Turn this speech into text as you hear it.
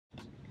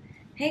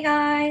Hey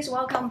guys,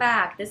 welcome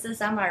back. This is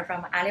Summer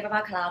from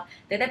Alibaba Cloud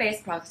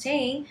Database Product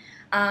Team.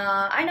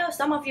 I know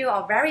some of you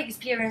are very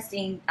experienced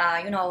in,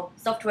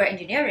 software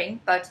engineering,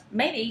 but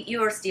maybe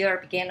you are still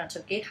a beginner to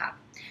GitHub.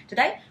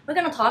 Today, we're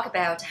going to talk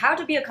about how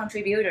to be a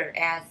contributor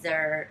as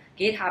a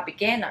GitHub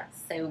beginner.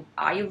 So,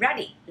 are you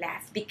ready?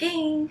 Let's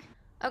begin.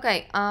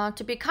 Okay,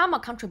 to become a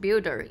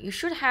contributor, you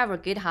should have a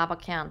GitHub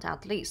account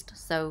at least.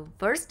 So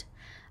first,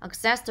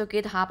 access to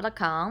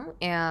github.com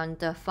and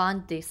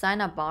find the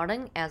sign up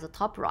button at the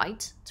top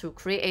right to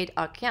create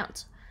an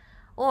account.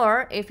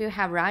 Or if you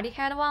have already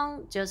had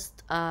one,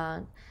 just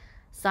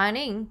sign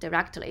in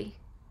directly.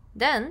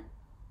 Then,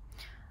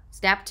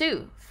 step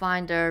 2,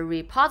 find a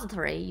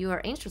repository you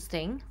are interested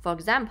in. For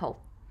example,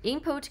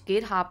 input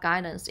GitHub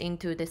guidance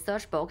into the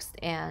search box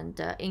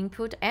and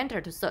input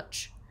enter to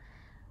search.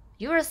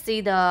 You will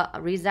see the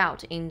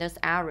result in this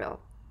area.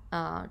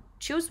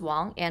 Choose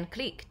one and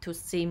click to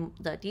see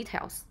the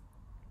details.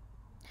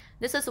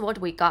 This is what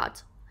we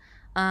got.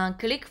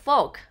 Click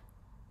fork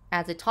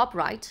at the top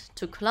right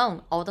to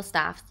clone all the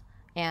stuff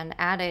and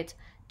add it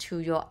to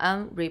your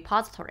own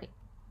repository.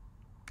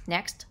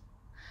 Next,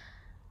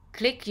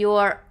 click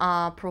your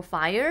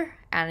profile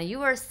and you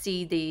will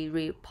see the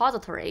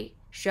repository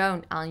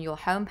shown on your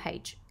home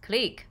page.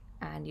 Click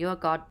and you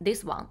got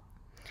this one.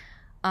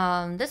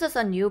 This is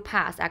a new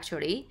path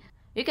actually.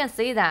 You can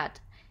see that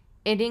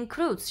it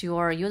includes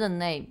your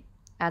username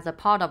as a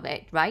part of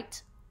it,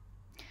 right?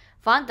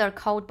 Find the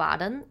code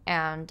button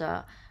and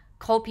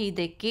copy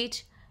the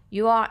Git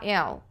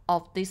URL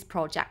of this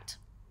project.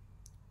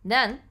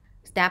 Then,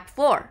 step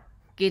 4,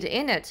 git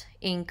init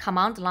in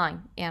command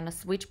line and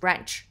switch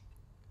branch.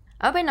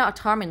 Open a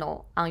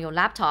terminal on your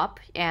laptop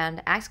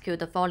and execute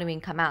the following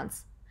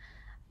commands.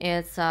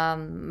 It's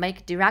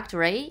make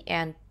directory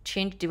and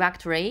change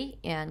directory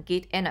and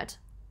git init.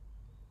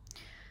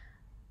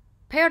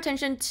 Pay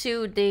attention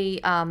to the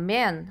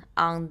main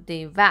on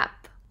the web.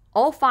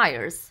 All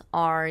files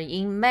are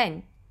in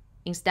main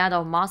instead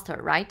of master,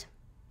 right?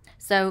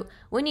 So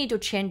we need to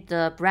change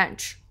the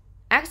branch.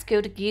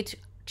 Execute git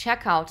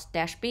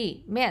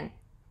checkout-b main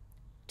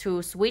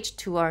to switch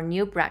to a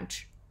new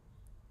branch.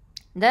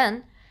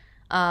 Then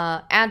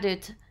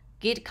edit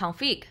git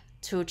config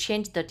to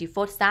change the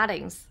default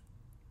settings.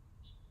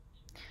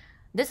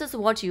 This is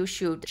what you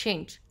should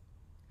change.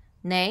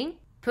 Name,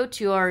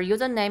 put your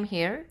username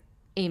here.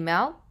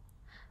 Email,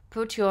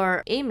 put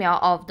your email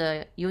of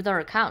the user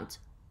account.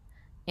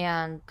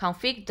 And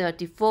configure the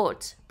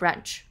default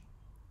branch.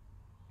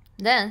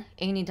 Then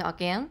init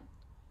again.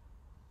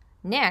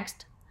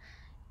 Next,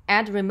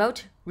 add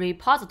remote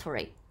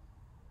repository.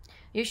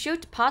 You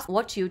should pass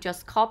what you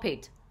just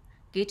copied,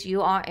 git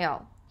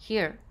URL,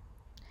 here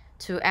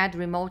to add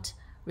remote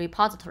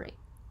repository.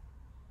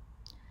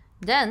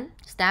 Then,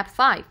 step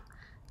 5.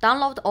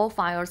 Download all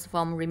files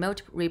from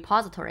remote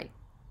repository.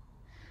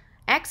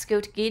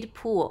 Execute git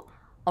pull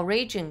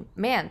origin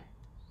main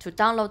to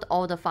download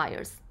all the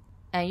files.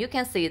 And you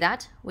can see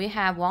that we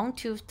have 5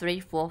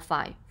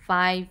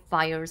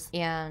 files,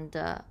 and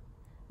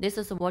this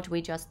is what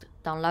we just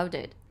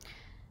downloaded.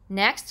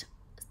 Next,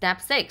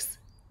 step 6.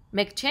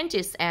 Make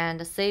changes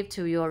and save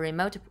to your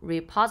remote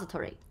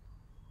repository.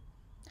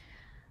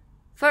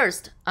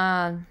 First,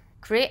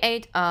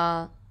 create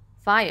a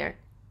file.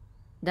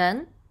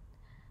 Then,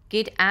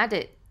 git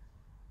added.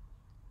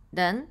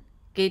 Then,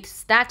 git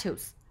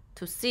status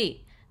to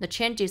see the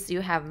changes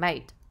you have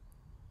made.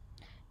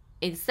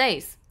 It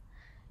says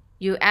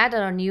you add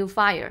a new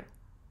file.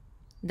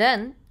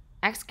 Then,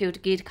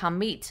 execute git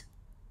commit.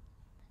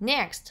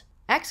 Next,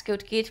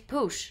 execute git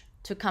push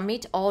to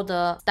commit all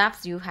the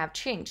steps you have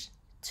changed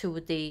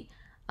to the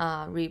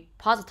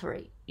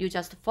repository you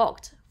just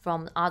forked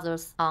from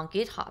others on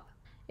GitHub.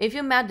 If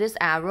you met this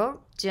error,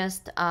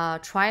 just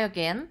try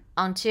again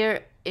until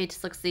it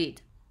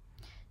succeeds.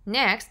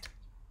 Next,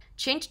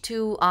 change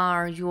to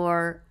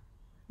your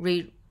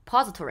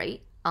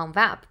repository on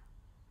web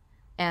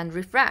and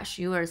refresh.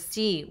 You will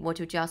see what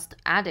you just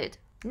added.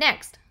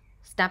 Next,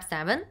 step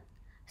 7,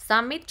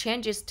 submit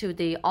changes to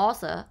the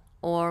author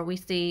or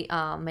with the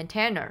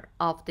maintainer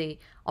of the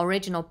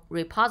original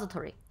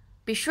repository.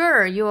 Be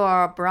sure you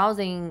are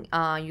browsing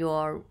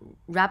your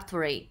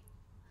repository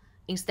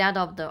instead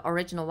of the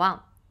original one.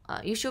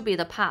 It should be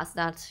the path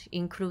that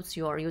includes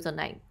your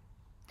username.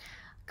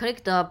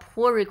 Click the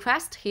pull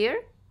request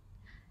here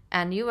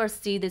and you will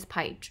see this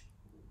page.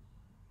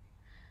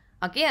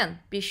 Again,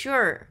 be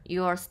sure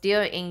you are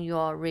still in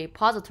your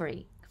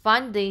repository.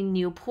 Find the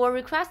new pull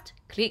request,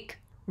 click.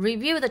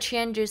 Review the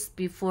changes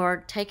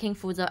before taking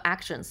further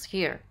actions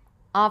here.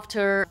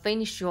 After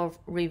finish your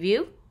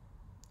review,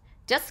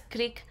 just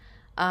click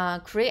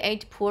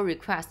create pull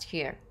request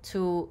here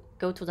to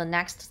go to the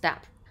next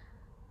step.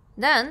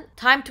 Then,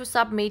 time to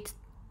submit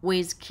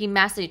with key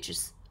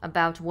messages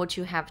about what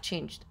you have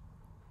changed.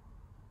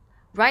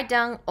 Write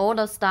down all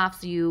the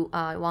stuff you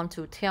want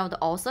to tell the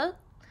author,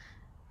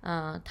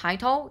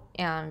 title,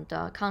 and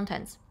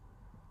contents.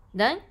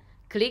 Then,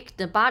 click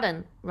the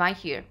button right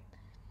here.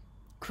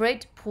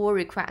 Create pull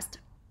request.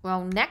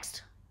 Well,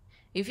 next,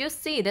 if you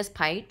see this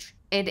page,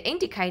 it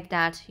indicates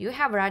that you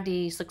have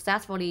already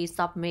successfully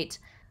submit.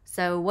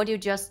 So what you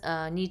just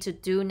need to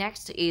do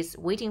next is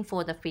waiting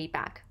for the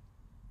feedback.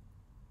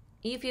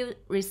 If you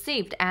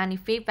received any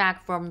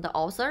feedback from the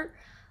author,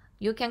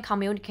 you can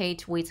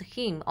communicate with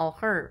him or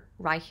her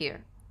right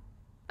here.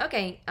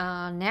 Okay,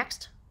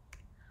 next.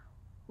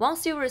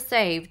 Once you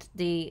received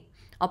the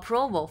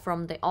approval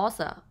from the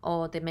author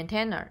or the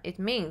maintainer, it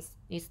means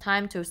it's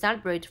time to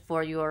celebrate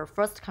for your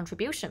first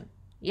contribution.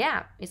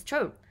 Yeah, it's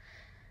true.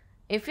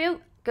 If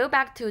you go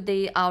back to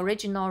the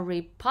original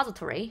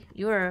repository,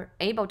 you're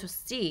able to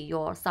see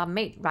your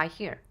submit right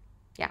here.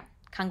 Yeah,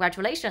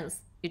 congratulations,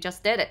 you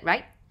just did it,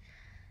 right?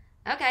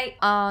 Okay,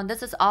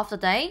 this is all for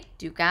the day.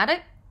 Do you get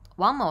it?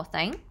 One more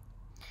thing.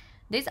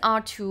 These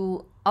are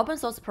 2 open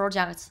source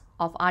projects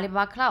of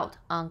Alibaba Cloud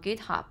on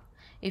GitHub.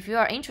 If you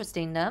are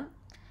interested in them,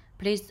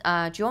 please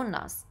join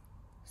us.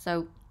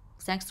 So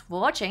thanks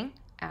for watching,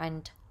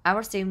 and I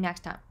will see you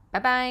next time. Bye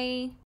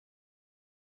bye.